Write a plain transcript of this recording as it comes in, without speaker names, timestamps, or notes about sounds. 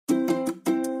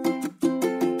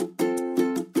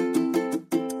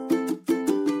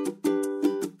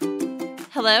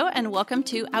Hello, and welcome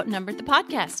to Outnumbered the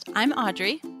Podcast. I'm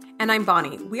Audrey. And I'm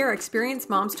Bonnie. We are experienced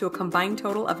moms to a combined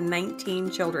total of 19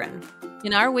 children.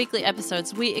 In our weekly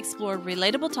episodes, we explore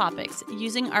relatable topics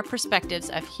using our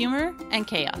perspectives of humor and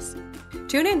chaos.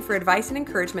 Tune in for advice and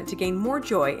encouragement to gain more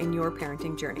joy in your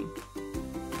parenting journey.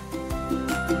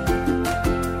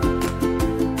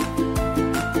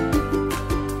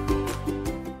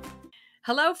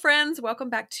 Hello, friends. Welcome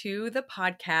back to the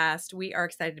podcast. We are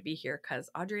excited to be here because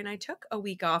Audrey and I took a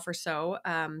week off or so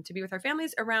to be with our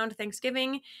families around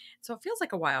Thanksgiving. So it feels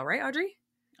like a while, right, Audrey?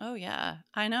 Oh, yeah.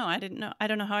 I know. I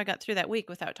don't know how I got through that week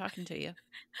without talking to you.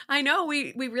 I know.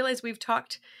 We realized we've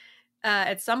talked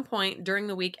at some point during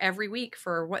the week, every week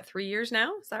for 3 years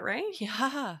now? Is that right?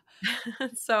 Yeah.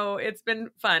 So it's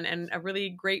been fun and a really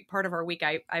great part of our week.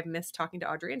 I've missed talking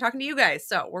to Audrey and talking to you guys.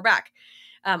 So we're back.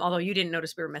 Although you didn't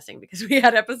notice we were missing because we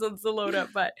had episodes to load up.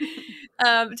 But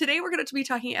today we're going to be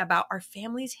talking about our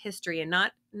family's history and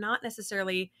not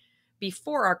necessarily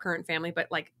before our current family,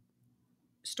 but like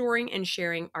storing and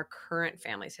sharing our current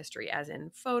family's history, as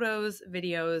in photos,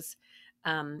 videos,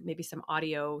 maybe some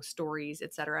audio stories,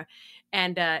 etc.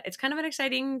 And it's kind of an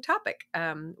exciting topic.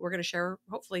 We're going to share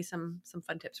hopefully some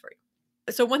fun tips for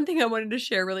you. So one thing I wanted to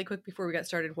share really quick before we got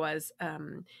started was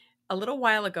a little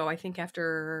while ago, I think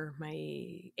after my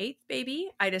 8th baby,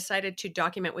 I decided to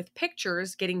document with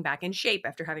pictures getting back in shape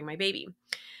after having my baby.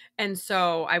 And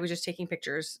so I was just taking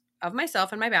pictures of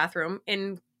myself in my bathroom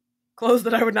in clothes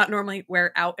that I would not normally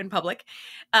wear out in public,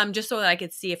 just so that I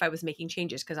could see if I was making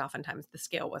changes, because oftentimes the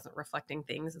scale wasn't reflecting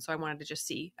things. And so I wanted to just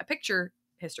see a picture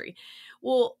history.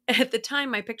 Well, at the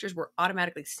time, my pictures were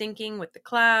automatically syncing with the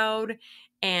cloud.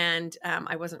 And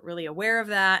I wasn't really aware of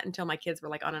that until my kids were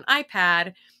like on an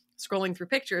iPad scrolling through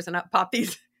pictures, and up popped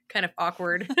these kind of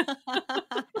awkward,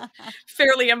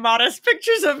 fairly immodest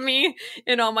pictures of me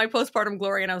in all my postpartum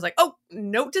glory. And I was like, oh,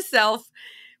 note to self,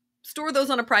 store those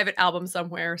on a private album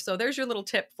somewhere. So there's your little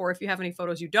tip for if you have any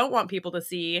photos you don't want people to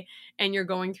see and you're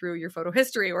going through your photo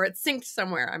history or it's synced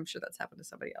somewhere. I'm sure that's happened to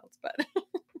somebody else, but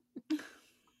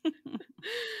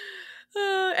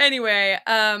anyway,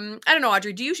 I don't know,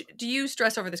 Audrey, do you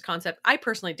stress over this concept? I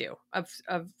personally do, of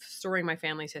storing my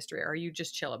family's history. Or are you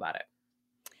just chill about it?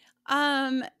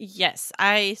 Yes,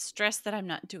 I stress that I'm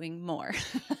not doing more.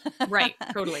 Right.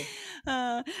 Totally.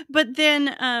 But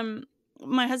then,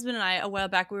 my husband and I, a while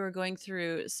back, we were going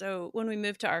through, so when we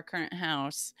moved to our current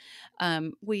house,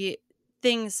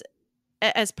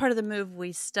 as part of the move,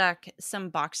 we stuck some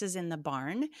boxes in the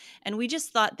barn, and we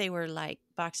just thought they were like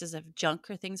boxes of junk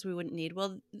or things we wouldn't need.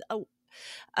 Well,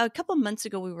 a couple months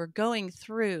ago, we were going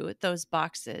through those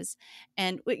boxes,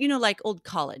 and like old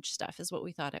college stuff is what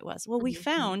we thought it was. Well, we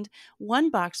found one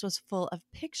box was full of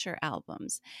picture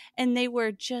albums, and they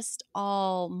were just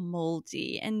all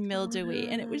moldy and mildewy,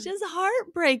 and it was just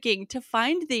heartbreaking to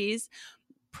find these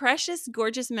precious,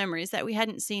 gorgeous memories that we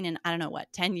hadn't seen in, I don't know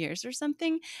 10 years or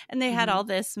something. And they had all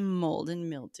this mold and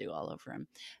mildew all over them.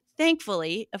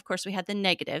 Thankfully, of course, we had the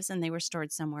negatives and they were stored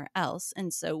somewhere else.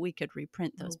 And so we could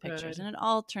reprint those pictures and it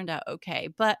all turned out okay.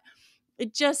 But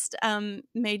it just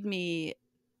made me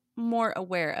more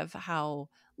aware of how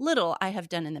little I have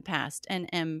done in the past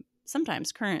and am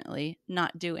sometimes currently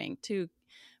not doing to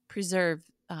preserve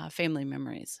family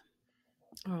memories.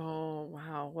 Oh,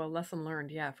 wow. Well, lesson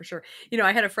learned. Yeah, for sure.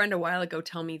 I had a friend a while ago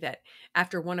tell me that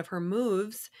after one of her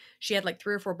moves, she had like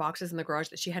 3 or 4 boxes in the garage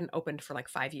that she hadn't opened for like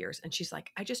 5 years. And she's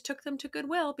like, I just took them to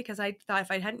Goodwill because I thought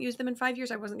if I hadn't used them in 5 years,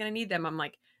 I wasn't going to need them. I'm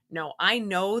like, no, I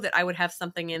know that I would have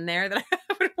something in there that I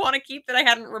would want to keep that I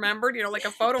hadn't remembered, like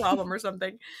a photo album or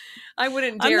something. I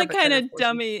wouldn't dare. I'm the kind of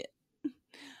dummy.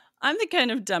 I'm the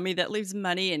kind of dummy that leaves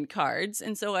money in cards.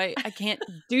 And so I can't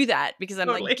do that because I'm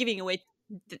like giving away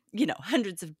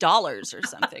hundreds of dollars or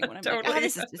something when I'm totally. Like,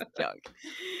 this is just junk.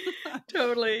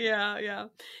 Totally. Yeah.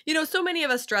 So many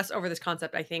of us stress over this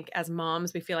concept. I think as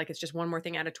moms, we feel like it's just one more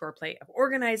thing added to our plate of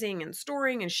organizing and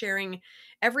storing and sharing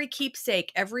every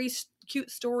keepsake, every cute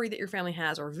story that your family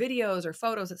has, or videos or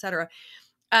photos, etc.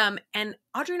 And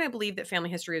Audrey and I believe that family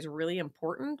history is really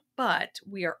important, but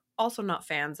we are also not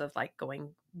fans of like going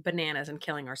bananas and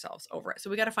killing ourselves over it. So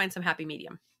we got to find some happy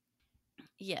medium.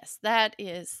 Yes, that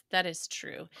is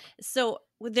true. So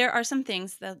there are some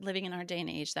things that living in our day and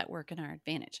age that work in our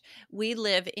advantage. We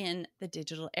live in the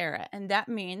digital era, and that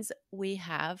means we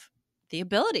have the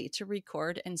ability to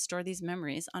record and store these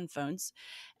memories on phones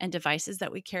and devices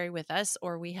that we carry with us,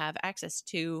 or we have access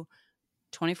to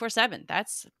 24/7.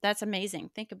 That's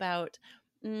amazing. Think about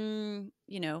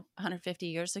 150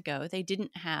 years ago, they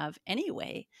didn't have any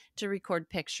way to record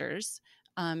pictures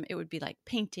It would be like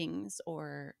paintings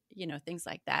or, things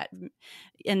like that.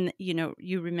 And,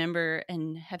 you remember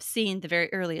and have seen the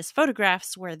very earliest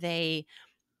photographs where they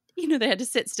had to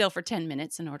sit still for 10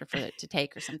 minutes in order for it to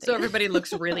take or So something. everybody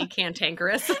looks really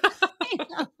cantankerous.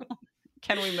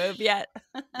 Can we move yet?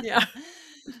 Yeah.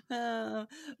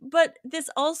 But this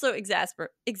also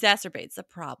exacerbates the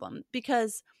problem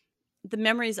because the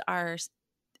memories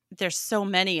there's so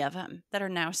many of them that are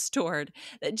now stored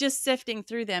that just sifting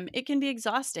through them, it can be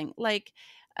exhausting. Like,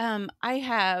 I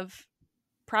have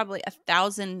probably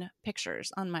 1,000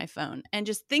 pictures on my phone, and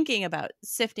just thinking about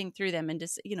sifting through them and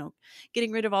just,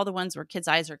 getting rid of all the ones where kids'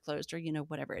 eyes are closed or,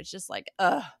 whatever. It's just like,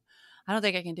 ugh, I don't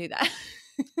think I can do that.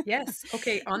 Yes.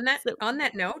 Okay. On that So, on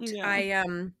that note, yeah. I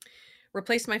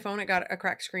replaced my phone. It got a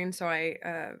cracked screen, so I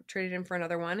traded in for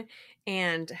another one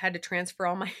and had to transfer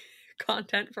all my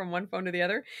content from one phone to the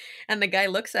other. And the guy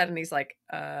looks at it and he's like,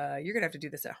 you're gonna have to do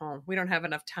this at home. We don't have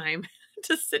enough time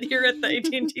to sit here at the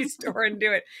AT&T store and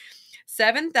do it.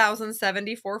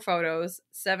 7,074 photos,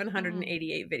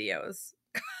 788 videos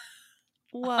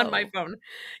on my Whoa. phone.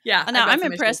 Yeah, Now I've got I'm some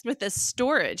issues. impressed with the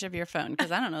storage of your phone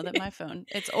because I don't know that my phone,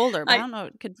 it's older, but I I don't know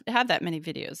it could have that many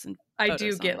videos and I do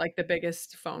photos on get it. like the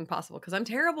biggest phone possible because I'm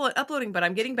terrible at uploading, but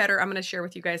I'm getting better. I'm going to share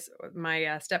with you guys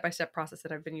my step-by-step process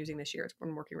that I've been using this year. It's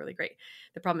been working really great.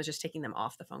 The problem is just taking them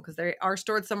off the phone because they are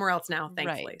stored somewhere else now, Right.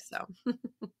 thankfully. So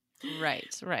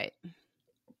Right.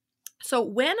 So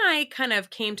when I kind of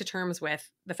came to terms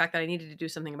with the fact that I needed to do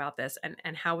something about this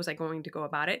and how was I going to go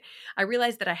about it, I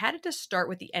realized that I had to start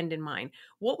with the end in mind.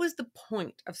 What was the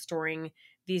point of storing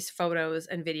these photos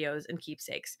and videos and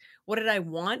keepsakes? What did I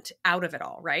want out of it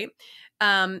all, right?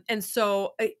 And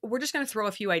so we're just going to throw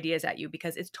a few ideas at you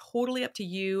because it's totally up to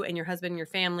you and your husband and your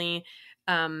family.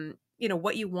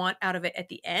 What you want out of it at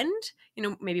the end,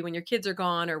 maybe when your kids are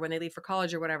gone or when they leave for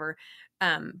college or whatever.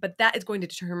 But that is going to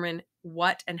determine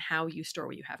what and how you store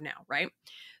what you have now, right?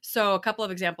 So a couple of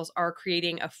examples are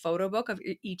creating a photo book of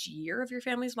each year of your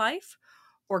family's life,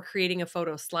 or creating a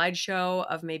photo slideshow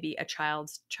of maybe a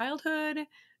child's childhood,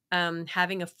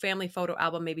 having a family photo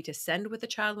album maybe to send with a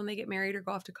child when they get married or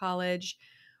go off to college,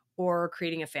 or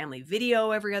creating a family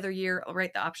video every other year,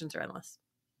 right? The options are endless.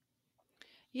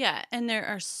 Yeah, and there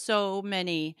are so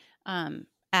many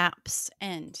apps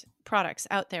and products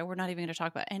out there. We're not even going to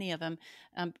talk about any of them,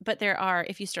 but there are.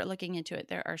 If you start looking into it,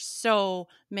 there are so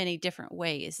many different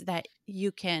ways that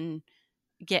you can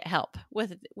get help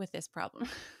with this problem.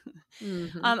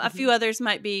 Mm-hmm, A mm-hmm. few others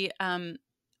might be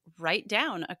write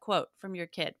down a quote from your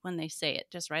kid when they say it.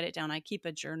 Just write it down. I keep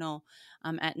a journal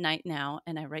at night now,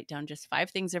 and I write down just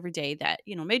 5 things every day that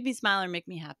made me smile or make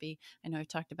me happy. I know I've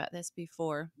talked about this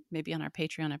before, maybe on our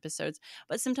Patreon episodes,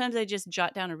 but sometimes I just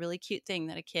jot down a really cute thing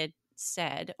that a kid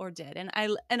said or did, and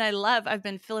I've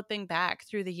been flipping back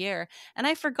through the year, and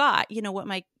I forgot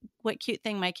what cute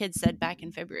thing my kid said back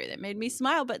in February that made me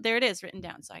smile, but there it is written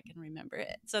down so I can remember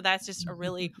it. So that's just a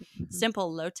really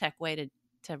simple, low-tech way to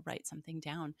write something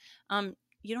down.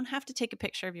 You don't have to take a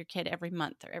picture of your kid every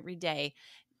month or every day.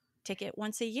 Take it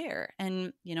once a year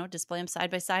and, display them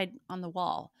side by side on the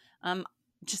wall.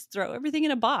 Just throw everything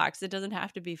in a box. It doesn't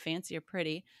have to be fancy or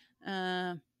pretty.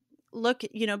 But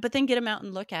then get them out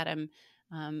and look at them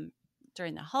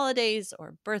during the holidays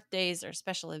or birthdays or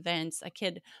special events.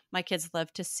 My kids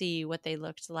love to see what they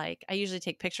looked like. I usually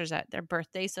take pictures at their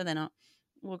birthday, so then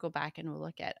we'll go back and we'll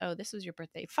look at, oh, this was your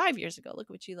birthday 5 years ago. Look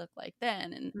what you looked like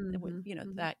then, and Mm-hmm,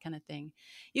 mm-hmm. that kind of thing.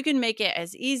 You can make it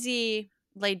as easy,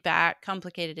 laid back,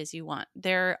 complicated as you want.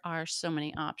 There are so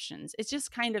many options. It's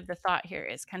just kind of the thought here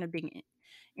is kind of being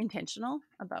intentional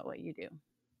about what you do.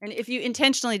 And if you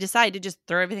intentionally decide to just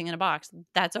throw everything in a box,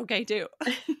 that's okay too.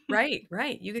 Right,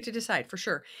 right. You get to decide for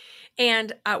sure.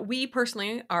 And we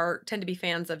personally tend to be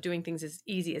fans of doing things as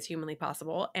easy as humanly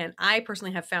possible. And I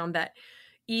personally have found that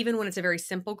even when it's a very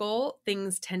simple goal,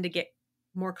 things tend to get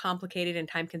more complicated and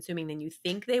time consuming than you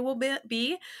think they will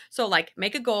be. So, like,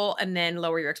 make a goal and then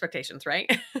lower your expectations,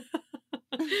 right?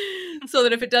 So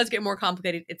that if it does get more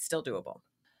complicated, it's still doable.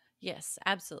 Yes,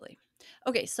 absolutely.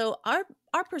 Okay, so our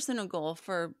personal goal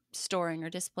for storing or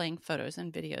displaying photos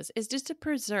and videos is just to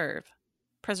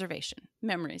preservation,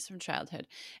 memories from childhood.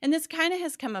 And this kind of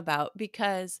has come about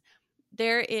because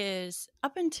there is,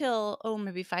 up until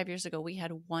maybe 5 years ago, we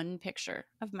had one picture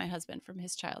of my husband from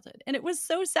his childhood, and it was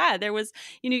so sad. There was,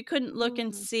 you couldn't look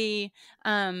and Mm. see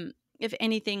if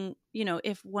anything,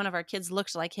 if one of our kids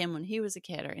looked like him when he was a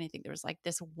kid or anything. There was like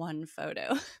this one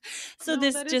photo. So No,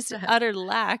 this that is just sad. utter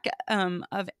lack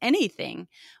of anything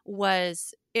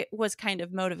was kind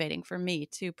of motivating for me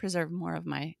to preserve more of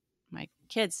my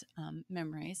kids'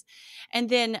 memories. And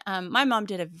then my mom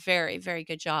did a very, very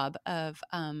good job of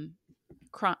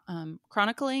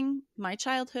chronicling my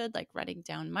childhood, like writing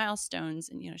down milestones.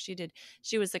 And,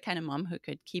 she was the kind of mom who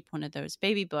could keep one of those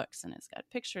baby books, and it's got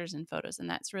pictures and photos, and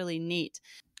that's really neat.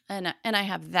 And I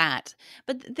have that.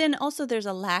 But then also there's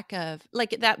a lack of,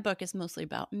 like, that book is mostly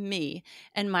about me,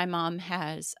 and my mom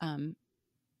has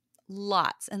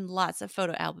lots and lots of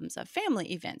photo albums of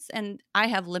family events, and I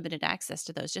have limited access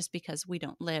to those just because we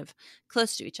don't live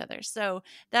close to each other. So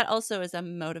that also is a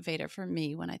motivator for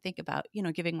me when I think about,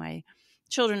 giving my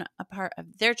children a part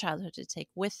of their childhood to take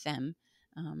with them.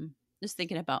 Just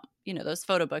thinking about, those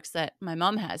photo books that my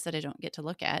mom has that I don't get to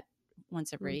look at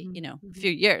once every, Mm-hmm.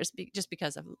 few years, just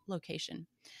because of location.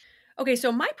 Okay,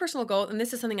 so my personal goal, and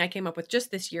this is something I came up with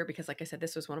just this year because, like I said,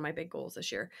 this was one of my big goals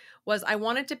this year, was I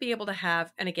wanted to be able to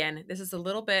have, and again, this is a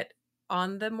little bit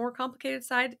on the more complicated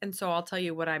side, and so I'll tell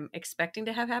you what I'm expecting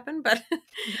to have happen, but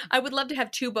I would love to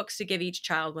have 2 books to give each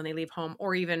child when they leave home,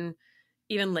 or even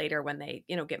later when they,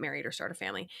 get married or start a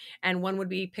family. And one would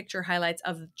be picture highlights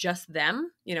of just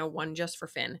them, one just for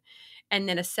Finn, and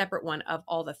then a separate one of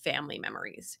all the family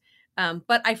memories.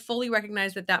 But I fully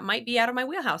recognize that that might be out of my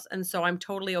wheelhouse, and so I'm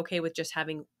totally okay with just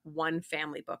having one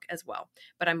family book as well.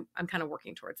 But I'm kind of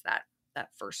working towards that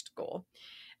first goal.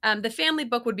 The family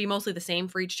book would be mostly the same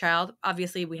for each child.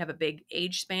 Obviously, we have a big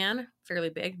age span,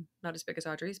 fairly big, not as big as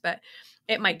Audrey's, but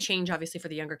it might change obviously for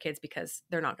the younger kids because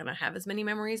they're not going to have as many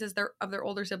memories as their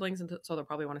older siblings, and so they'll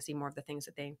probably want to see more of the things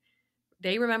that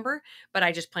they remember. But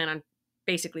I just plan on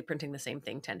basically printing the same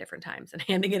thing 10 different times and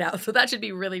handing it out. So that should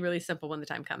be really, really simple when the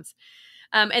time comes.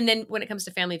 And then when it comes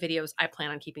to family videos, I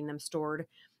plan on keeping them stored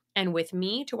and with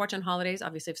me to watch on holidays.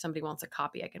 Obviously, if somebody wants a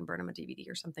copy, I can burn them a DVD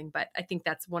or something. But I think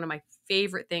that's one of my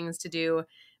favorite things to do,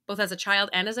 both as a child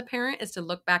and as a parent, is to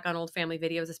look back on old family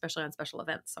videos, especially on special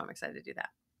events. So I'm excited to do that.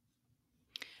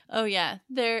 Oh yeah,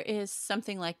 there is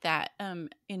something like that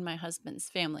in my husband's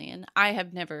family, and I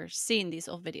have never seen these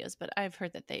old videos, but I've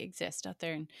heard that they exist out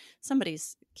there, and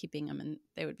somebody's keeping them, and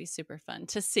they would be super fun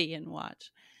to see and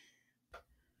watch.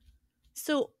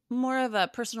 So, more of a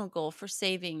personal goal for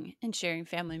saving and sharing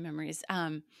family memories.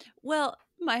 Well,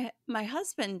 my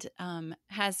husband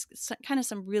has kind of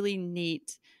some really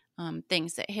neat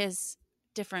things that his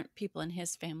different people in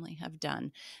his family have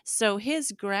done. So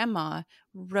his grandma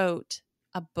wrote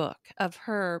a book of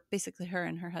her, basically her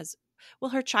and her husband,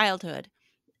 well, her childhood,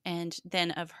 and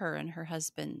then of her and her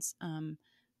husband's and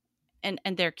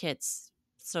their kids,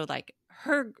 so like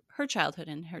her childhood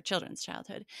and her children's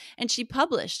childhood. And she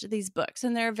published these books,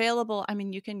 and they're available. I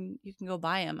mean, you can go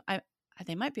buy them.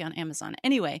 They might be on Amazon.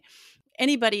 Anyway,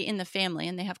 anybody in the family,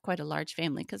 and they have quite a large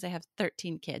family because they have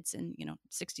 13 kids and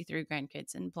 63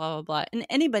 grandkids and blah blah blah, and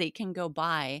anybody can go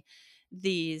buy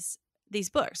these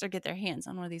books or get their hands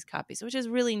on one of these copies, which is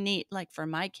really neat, like for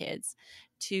my kids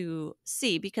to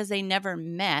see, because they never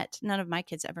met, none of my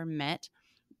kids ever met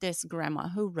this grandma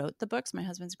who wrote the books, my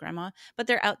husband's grandma, but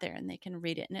they're out there and they can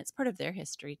read it, and it's part of their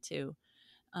history too.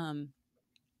 um,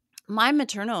 my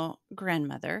maternal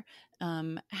grandmother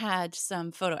had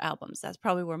some photo albums. That's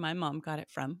probably where my mom got it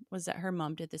from, was that her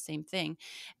mom did the same thing.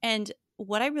 And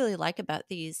what I really like about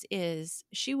these is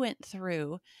she went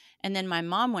through, and then my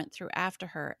mom went through after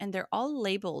her, and they're all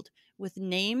labeled with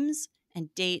names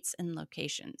and dates and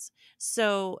locations.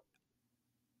 So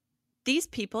these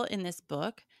people in this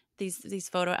book, these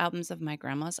photo albums of my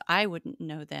grandma's, I wouldn't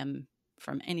know them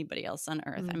from anybody else on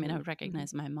earth. I mean, I would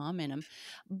recognize my mom in them,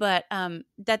 but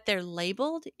that they're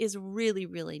labeled is really,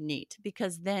 really neat,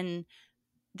 because then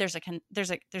there's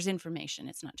information.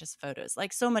 It's not just photos.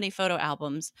 Like, so many photo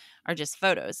albums are just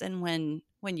photos, and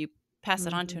when you pass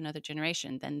it on to Mm-hmm. another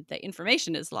generation, then the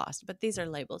information is lost. But these are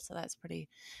labeled, so that's pretty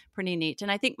neat.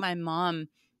 And I think my mom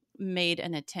made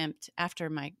an attempt after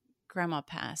my grandma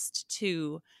passed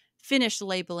to finish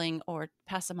labeling or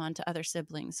pass them on to other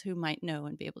siblings who might know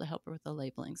and be able to help her with the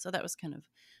labeling. So that was kind of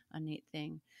a neat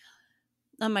thing.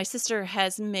 My sister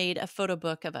has made a photo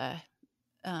book of a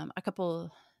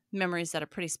couple memories that are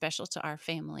pretty special to our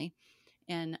family,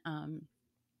 and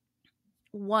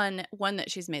one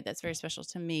that she's made that's very special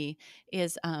to me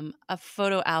is a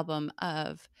photo album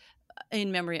of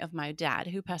in memory of my dad,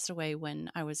 who passed away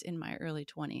when I was in my early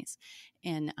 20s.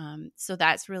 And so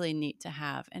that's really neat to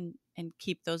have and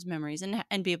keep those memories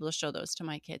and be able to show those to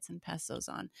my kids and pass those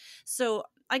on. So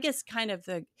I guess kind of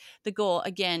the goal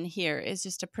again here is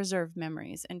just to preserve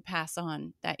memories and pass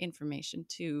on that information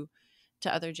to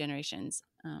other generations,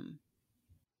 and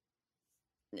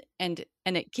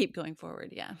it keep going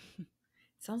forward. Yeah.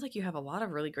 Sounds like you have a lot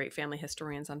of really great family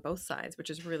historians on both sides, which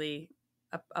is really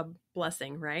a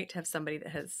blessing, right? To have somebody that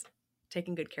has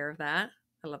taken good care of that.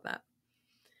 I love that.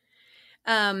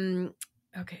 Um,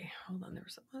 Okay, hold on. There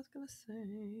was something I was going to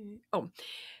say.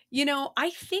 Oh, I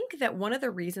think that one of the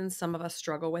reasons some of us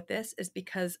struggle with this is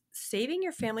because saving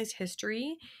your family's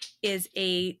history is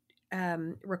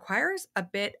requires a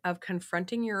bit of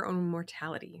confronting your own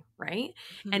mortality, right?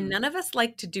 And Hmm. none of us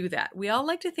like to do that. We all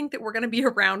like to think that we're going to be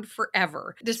around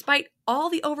forever. Despite all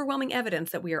the overwhelming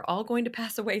evidence that we are all going to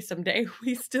pass away someday,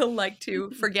 we still like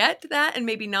to forget that and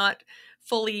maybe not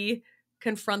fully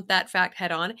confront that fact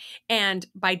head on. And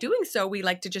by doing so, we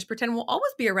like to just pretend we'll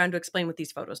always be around to explain what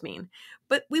these photos mean.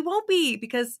 But we won't be,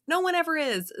 because no one ever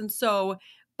is. And so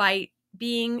by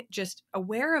being just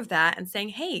aware of that and saying,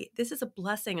 hey, this is a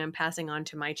blessing I'm passing on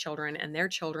to my children and their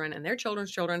children and their children's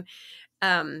children,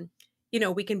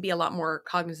 we can be a lot more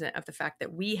cognizant of the fact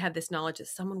that we have this knowledge that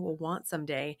someone will want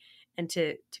someday, and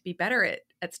to be better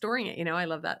at storing it. I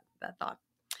love that thought.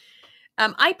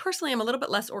 I personally am a little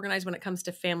bit less organized when it comes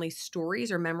to family stories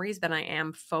or memories than I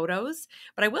am photos,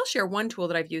 but I will share one tool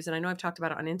that I've used, and I know I've talked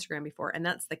about it on Instagram before, and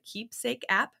that's the Keepsake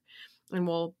app. And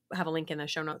we'll have a link in the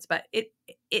show notes, but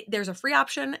there's a free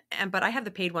option, but I have the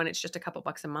paid one. It's just a couple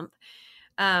bucks a month.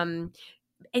 And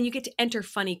you get to enter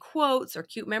funny quotes or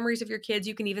cute memories of your kids.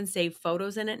 You can even save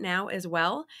photos in it now as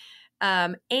well.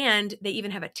 And they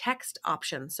even have a text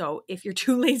option. So if you're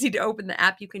too lazy to open the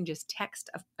app, you can just text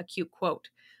a cute quote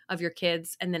of your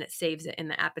kids, and then it saves it in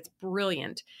the app. It's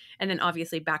brilliant. And then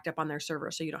obviously backed up on their server,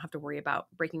 so you don't have to worry about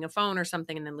breaking a phone or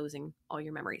something and then losing all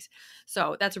your memories.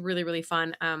 So that's really, really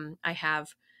fun.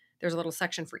 There's a little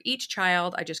section for each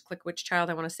child. I just click which child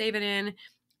I want to save it in,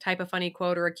 type a funny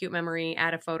quote or a cute memory,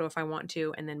 add a photo if I want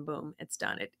to, and then boom, it's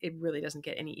done. It really doesn't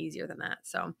get any easier than that.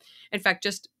 So in fact,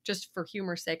 just for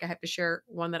humor's sake, I have to share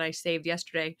one that I saved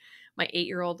yesterday. My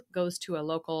 8-year-old goes to a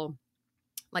local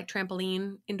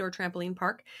indoor trampoline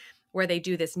park, where they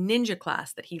do this ninja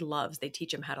class that he loves. They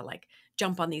teach him how to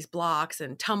jump on these blocks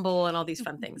and tumble and all these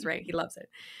fun things, right? He loves it.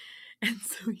 And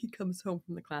so he comes home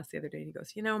from the class the other day and he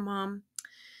goes, Mom,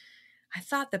 I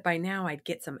thought that by now I'd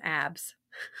get some abs,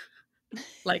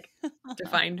 like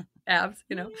defined abs,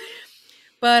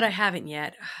 but I haven't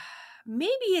yet.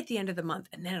 Maybe at the end of the month,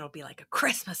 and then it'll be like a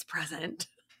Christmas present.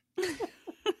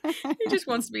 He just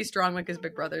wants to be strong like his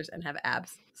big brothers and have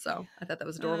abs. So I thought that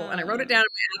was adorable. And I wrote it down in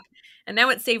my app, and now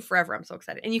it's saved forever. I'm so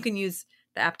excited. And you can use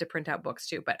the app to print out books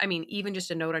too. But I mean, even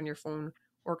just a note on your phone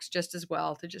works just as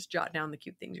well, to just jot down the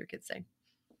cute things your kids say.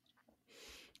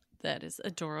 That is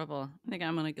adorable. I think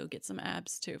I'm gonna go get some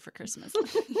abs too for Christmas.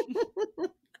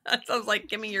 That sounds like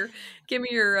give me your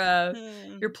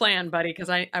plan, buddy, because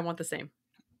I want the same.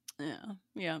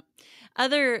 Yeah.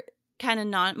 Other kind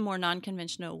of more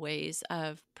non-conventional ways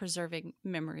of preserving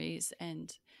memories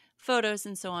and photos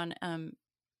and so on.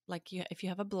 If you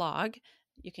have a blog,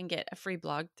 you can get a free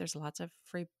blog. There's lots of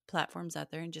free platforms out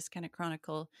there, and just kind of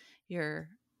chronicle your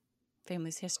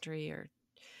family's history or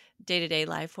day-to-day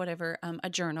life, whatever. A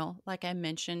journal, like I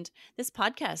mentioned. This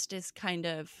podcast is kind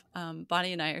of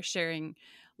Bonnie and I are sharing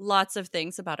lots of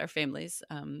things about our families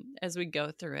as we go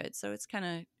through it, so it's kind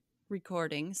of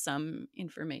recording some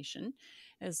information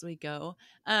as we go.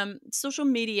 Social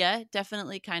media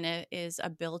definitely kind of is a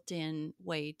built-in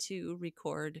way to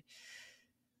record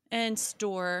and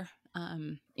store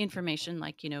information.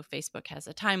 Facebook has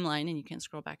a timeline, and you can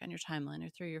scroll back on your timeline or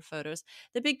through your photos.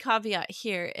 The big caveat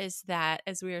here is that,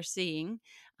 as we are seeing,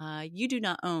 you do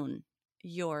not own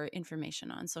your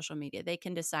information on social media. They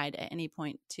can decide at any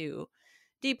point to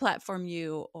deplatform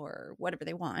you or whatever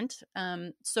they want.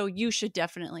 So you should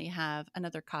definitely have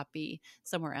another copy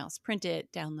somewhere else, print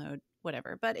it, download,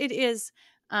 whatever. But it is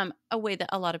a way that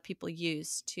a lot of people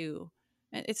use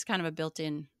it's kind of a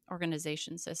built-in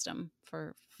organization system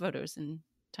for photos and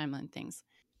timeline things.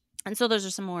 And so those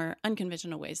are some more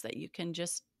unconventional ways that you can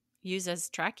just use as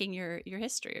tracking your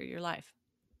history or your life.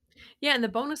 Yeah, and the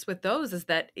bonus with those is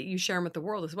that you share them with the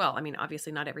world as well. I mean,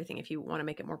 obviously not everything if you want to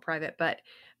make it more private, but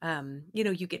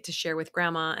you get to share with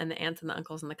grandma and the aunts and the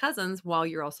uncles and the cousins while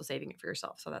you're also saving it for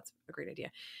yourself. So that's a great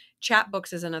idea.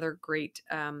 Chatbooks is another great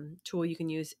tool you can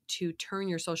use to turn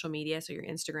your social media, so your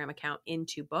Instagram account,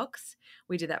 into books.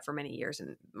 We did that for many years,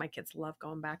 and my kids love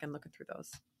going back and looking through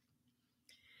those.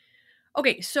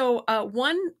 Okay, so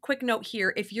one quick note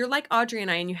here. If you're like Audrey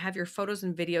and I, and you have your photos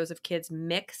and videos of kids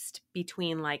mixed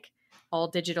between all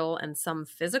digital and some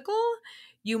physical,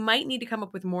 you might need to come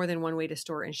up with more than one way to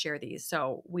store and share these.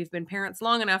 So we've been parents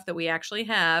long enough that we actually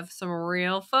have some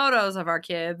real photos of our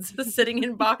kids sitting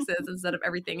in boxes instead of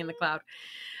everything in the cloud.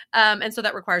 And so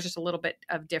that requires just a little bit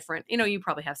of different, you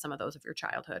probably have some of those of your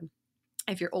childhood.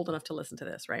 if you're old enough to listen to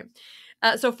this, right?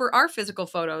 So for our physical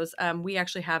photos, we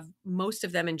actually have most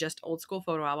of them in just old school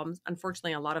photo albums.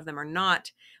 Unfortunately, a lot of them are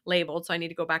not labeled, so I need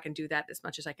to go back and do that as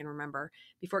much as I can remember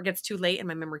before it gets too late and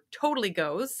my memory totally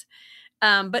goes.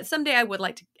 But someday I would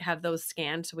like to have those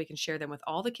scanned so we can share them with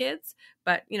all the kids.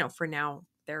 But for now,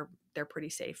 they're pretty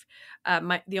safe.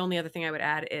 The only other thing I would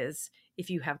add is if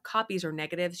you have copies or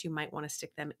negatives, you might want to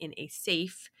stick them in a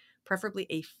safe, preferably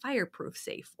a fireproof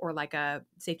safe or like a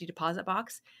safety deposit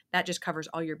box. That just covers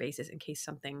all your bases in case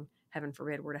something, heaven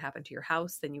forbid, were to happen to your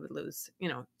house. Then you would lose,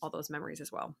 all those memories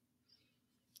as well.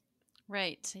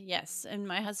 Right. Yes. And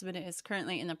my husband is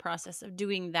currently in the process of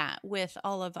doing that with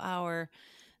all of our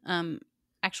um,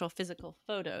 actual physical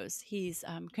photos. He's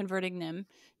converting them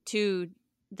to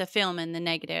the film and the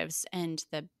negatives and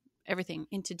the everything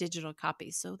into digital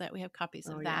copies so that we have copies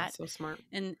Oh of yeah, that. so smart.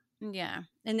 And yeah.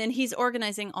 And then he's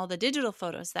organizing all the digital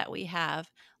photos that we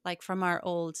have, like from our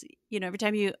old, every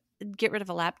time you get rid of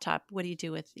a laptop, what do you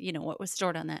do with, what was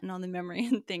stored on that and all the memory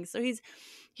and things. So he's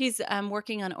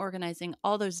working on organizing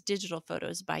all those digital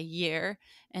photos by year.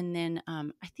 And then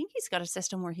I think he's got a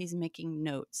system where he's making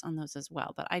notes on those as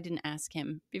well. But I didn't ask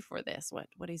him before this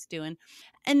what he's doing.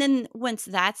 And then once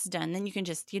that's done, then you can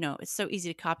just, it's so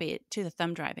easy to copy it to the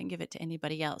thumb drive and give it to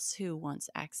anybody else who wants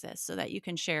access so that you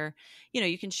can share,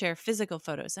 you can share physical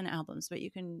photos and albums, but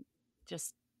you can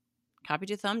just copy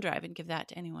to thumb drive and give that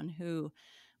to anyone who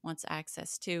wants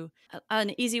access to.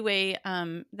 An easy way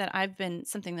something that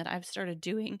I've started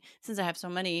doing since I have so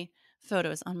many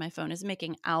photos on my phone is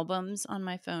making albums on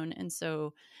my phone. And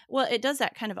so, well, it does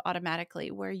that kind of automatically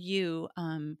where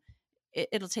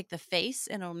it'll take the face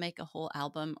and it'll make a whole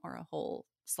album or a whole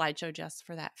slideshow just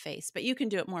for that face. But you can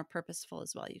do it more purposeful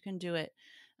as well. You can do it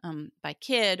by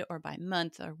kid or by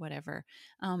month or whatever.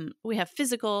 We have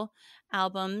physical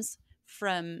albums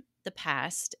from the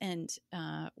past, and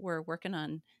we're working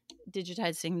on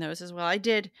digitizing those as well. I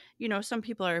did, some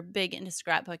people are big into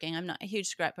scrapbooking. I'm not a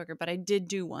huge scrapbooker, but I did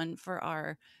do one for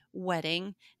our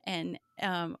wedding, and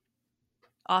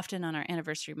often on our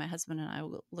anniversary, my husband and I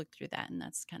will look through that, and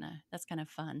that's kind of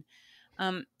fun.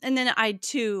 And then I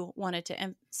too wanted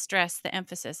to stress the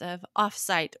emphasis of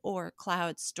offsite or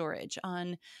cloud storage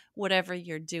on whatever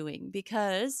you're doing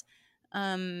because,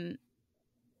 a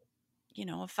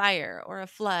fire or a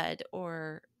flood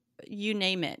or you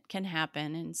name it can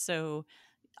happen, and so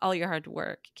all your hard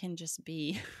work can just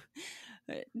be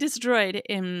destroyed.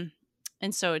 And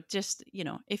so it just,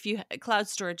 if you cloud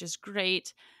storage is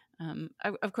great.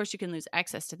 Of course, you can lose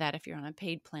access to that if you're on a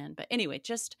paid plan. But anyway,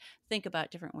 just think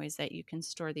about different ways that you can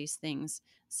store these things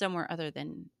somewhere other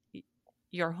than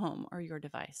your home or your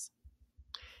device.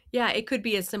 Yeah, it could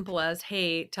be as simple as,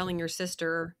 hey, telling your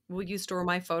sister, will you store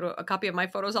a copy of my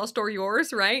photos? I'll store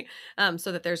yours, right?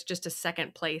 So that there's just a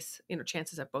second place.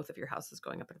 Chances of both of your houses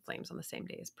going up in flames on the same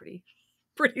day is pretty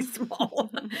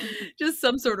small. Just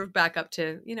some sort of backup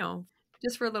to,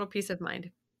 just for a little peace of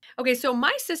mind. Okay, so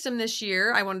my system this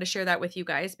year, I wanted to share that with you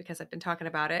guys because I've been talking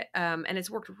about it, and it's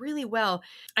worked really well.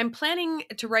 I'm planning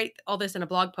to write all this in a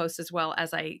blog post as well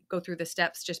as I go through the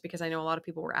steps, just because I know a lot of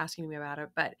people were asking me about it.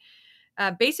 But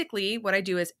basically, what I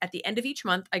do is at the end of each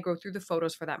month, I go through the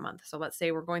photos for that month. So let's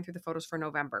say we're going through the photos for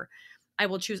November. I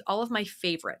will choose all of my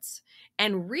favorites.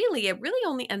 And really, it really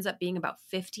only ends up being about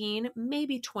 15,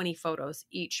 maybe 20 photos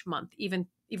each month, even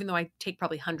though I take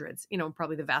probably hundreds,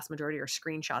 probably the vast majority are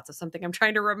screenshots of something I'm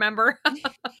trying to remember,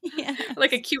 Yes.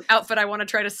 like a cute outfit I want to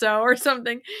try to sew or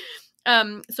something.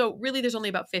 So really, there's only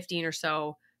about 15 or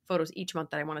so photos each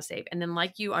month that I want to save. And then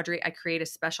like you, Audrey, I create a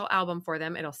special album for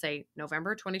them. It'll say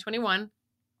November 2021.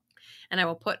 And I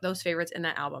will put those favorites in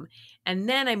that album. And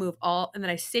then I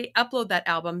upload that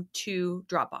album to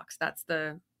Dropbox. That's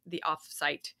the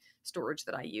off-site storage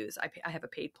that I use. I have a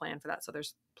paid plan for that. So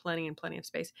there's plenty of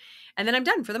space. And then I'm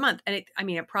done for the month. And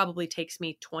it probably takes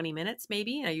me 20 minutes,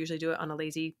 maybe. I usually do it on a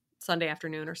lazy Sunday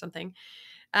afternoon or something.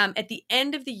 At the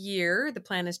end of the year, the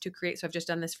plan is to create, so I've just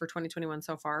done this for 2021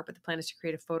 so far, but the plan is to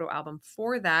create a photo album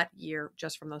for that year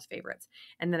just from those favorites.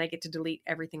 And then I get to delete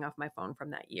everything off my phone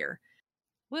from that year.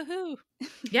 Woohoo.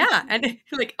 Yeah. And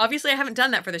like, obviously I haven't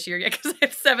done that for this year yet because I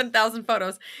have 7,000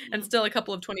 photos and still a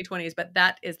couple of 2020s, but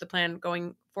that is the plan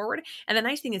going forward. And the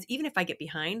nice thing is, even if I get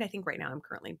behind, I think right now I'm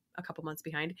currently a couple months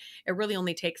behind. It really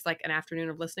only takes like an afternoon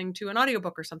of listening to an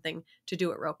audiobook or something to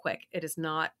do it real quick. It is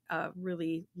not a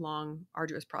really long,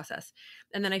 arduous process.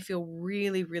 And then I feel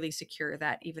really, really secure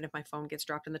that even if my phone gets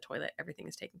dropped in the toilet, everything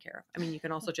is taken care of. I mean, you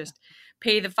can also just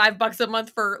pay the $5 a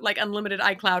month for like unlimited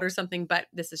iCloud or something, but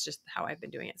this is just how I've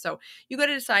been doing it. So you got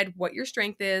to decide what your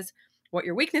strength is, what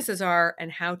your weaknesses are,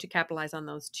 and how to capitalize on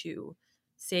those to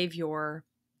save your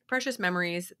precious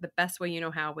memories the best way you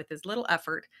know how with as little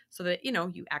effort so that,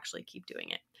 you actually keep doing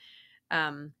it.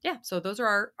 Yeah. So those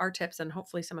are our tips, and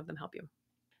hopefully some of them help you.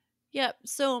 Yep.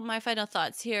 So my final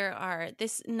thoughts here are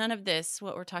this: none of this,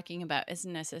 what we're talking about, is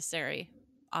necessary,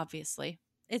 obviously.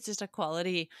 It's just a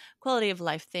quality of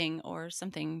life thing or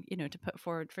something, to put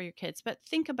forward for your kids. But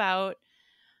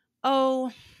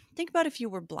oh, think about if you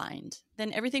were blind,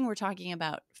 then everything we're talking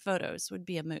about, photos, would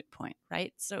be a moot point,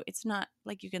 right? So it's not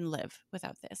like you can live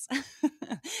without this.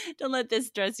 Don't let this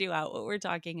stress you out, what we're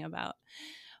talking about.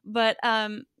 But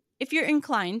if you're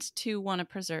inclined to want to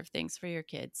preserve things for your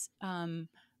kids,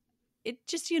 it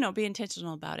just, be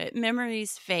intentional about it.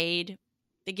 Memories fade,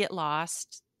 they get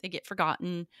lost, they get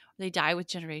forgotten, they die with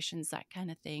generations, that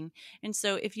kind of thing. And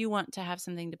so if you want to have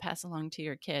something to pass along to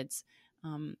your kids,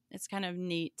 it's kind of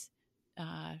neat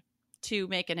uh, to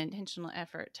make an intentional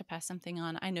effort to pass something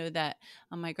on. I know that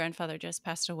my grandfather just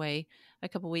passed away a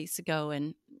couple weeks ago,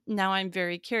 and now I'm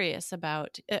very curious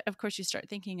about, of course, you start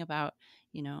thinking about,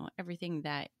 everything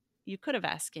that you could have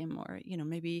asked him, or,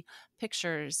 maybe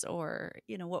pictures, or,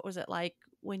 what was it like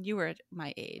when you were at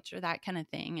my age, or that kind of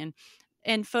thing.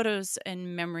 And photos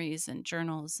and memories and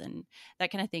journals and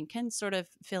that kind of thing can sort of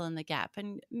fill in the gap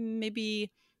and maybe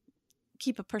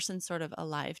keep a person sort of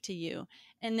alive to you.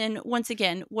 And then once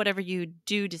again, whatever you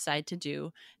do decide to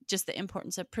do, just the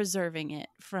importance of preserving it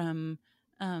um,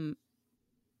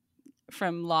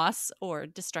 from loss or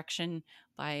destruction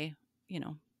by,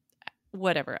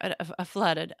 whatever, a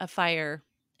flood, a fire,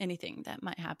 anything that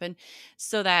might happen,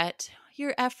 so that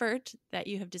your effort that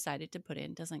you have decided to put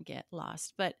in doesn't get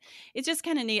lost. But it's just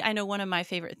kind of neat. I know one of my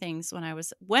favorite things when I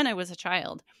was a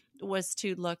child was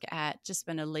to just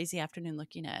spend a lazy afternoon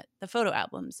looking at the photo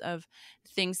albums of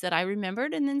things that I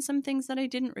remembered and then some things that I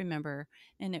didn't remember.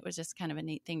 And it was just kind of a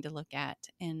neat thing to look at.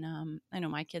 And I know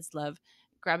my kids love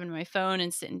grabbing my phone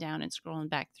and sitting down and scrolling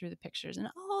back through the pictures, and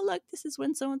oh, look, this is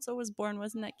when so and so was born,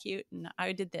 wasn't that cute, and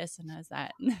I did this and I was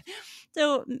that.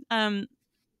 So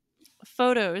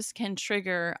photos can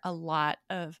trigger a lot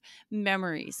of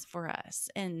memories for us,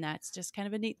 and that's just kind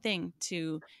of a neat thing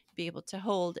to be able to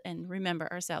hold and remember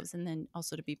ourselves, and then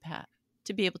also to be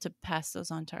able to pass those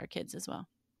on to our kids as well.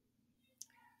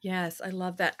 Yes, I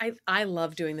love that. I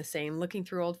love doing the same. Looking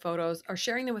through old photos or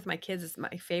sharing them with my kids is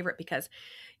my favorite because,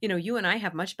 you and I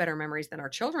have much better memories than our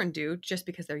children do just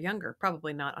because they're younger.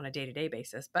 Probably not on a day-to-day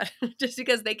basis, but just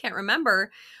because they can't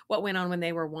remember what went on when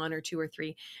they were 1 or 2 or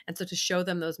 3. And so to show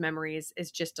them those memories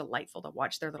is just delightful to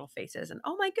watch their little faces and,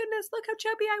 oh my goodness, look how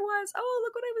chubby I was. Oh,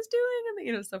 look what I was doing.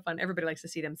 And it's so fun. Everybody likes to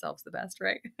see themselves the best,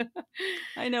 right?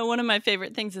 I know one of my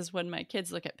favorite things is when my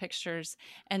kids look at pictures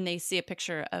and they see a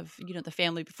picture of, the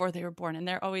family before they were born. And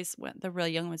they're always, the real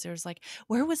young ones, they're just like,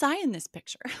 where was I in this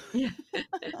picture? Yeah.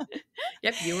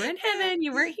 Yep, you were in heaven.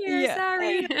 You weren't here. Yeah.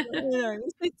 Sorry.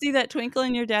 You see that twinkle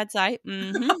in your dad's eye?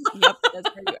 Mm-hmm. Yep, that's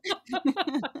where you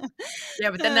are.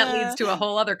 Yeah, but then that leads to a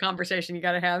whole other conversation you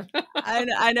got to have.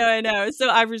 I know. So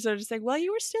I was sort of saying, well,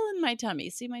 you were still in my tummy.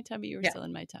 See my tummy? You were Yeah. still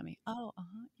in my tummy. Oh,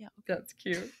 yeah. Okay. That's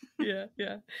cute. Yeah,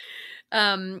 yeah.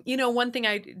 One thing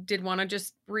I did want to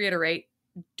just reiterate,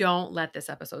 don't let this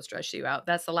episode stress you out.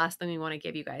 That's the last thing we want to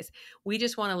give you guys. We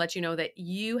just want to let you know that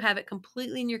you have it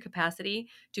completely in your capacity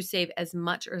to save as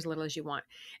much or as little as you want.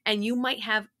 And you might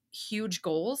have huge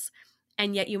goals,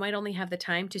 and yet you might only have the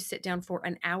time to sit down for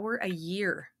an hour a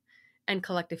year and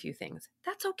collect a few things.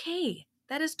 That's okay.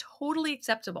 That is totally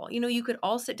acceptable. You could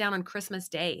all sit down on Christmas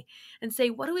Day and say,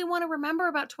 what do we want to remember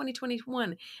about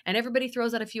 2021? And everybody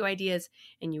throws out a few ideas,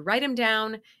 and you write them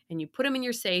down and you put them in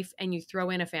your safe and you throw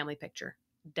in a family picture.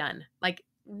 Done. Like,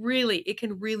 really, it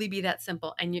can really be that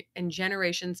simple. And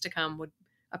generations to come would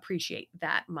appreciate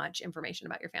that much information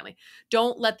about your family.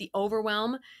 Don't let the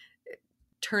overwhelm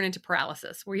turn into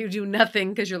paralysis where you do nothing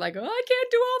because you're like, oh, I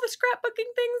can't do all the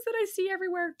scrapbooking things that I see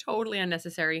everywhere. Totally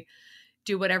unnecessary.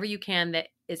 Do whatever you can that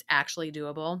is actually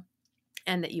doable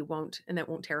and that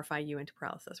won't terrify you into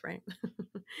paralysis, right?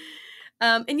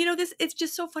 It's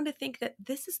just so fun to think that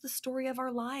this is the story of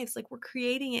our lives. Like, we're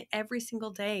creating it every single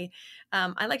day.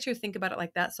 I like to think about it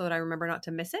like that so that I remember not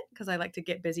to miss it, because I like to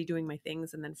get busy doing my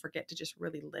things and then forget to just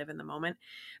really live in the moment.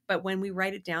 But when we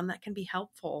write it down, that can be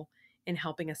helpful in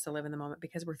helping us to live in the moment,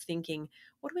 because we're thinking,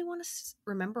 what do we want to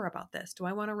remember about this? Do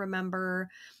I want to remember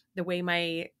the way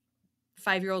my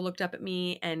 5-year-old looked up at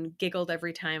me and giggled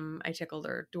every time I tickled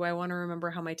her? Do I want to remember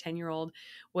how my 10-year-old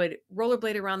would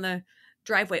rollerblade around the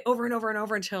driveway over and over and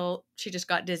over until she just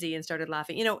got dizzy and started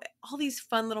laughing? All these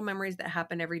fun little memories that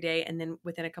happen every day, and then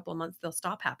within a couple of months they'll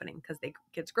stop happening because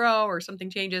kids grow or something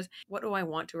changes. What do I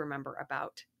want to remember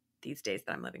about these days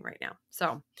that I'm living right now?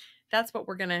 So that's what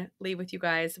we're going to leave with you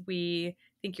guys. We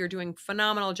think you're doing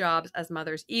phenomenal jobs as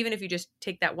mothers, even if you just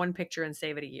take that one picture and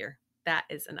save it a year. That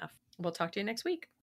is enough. We'll talk to you next week.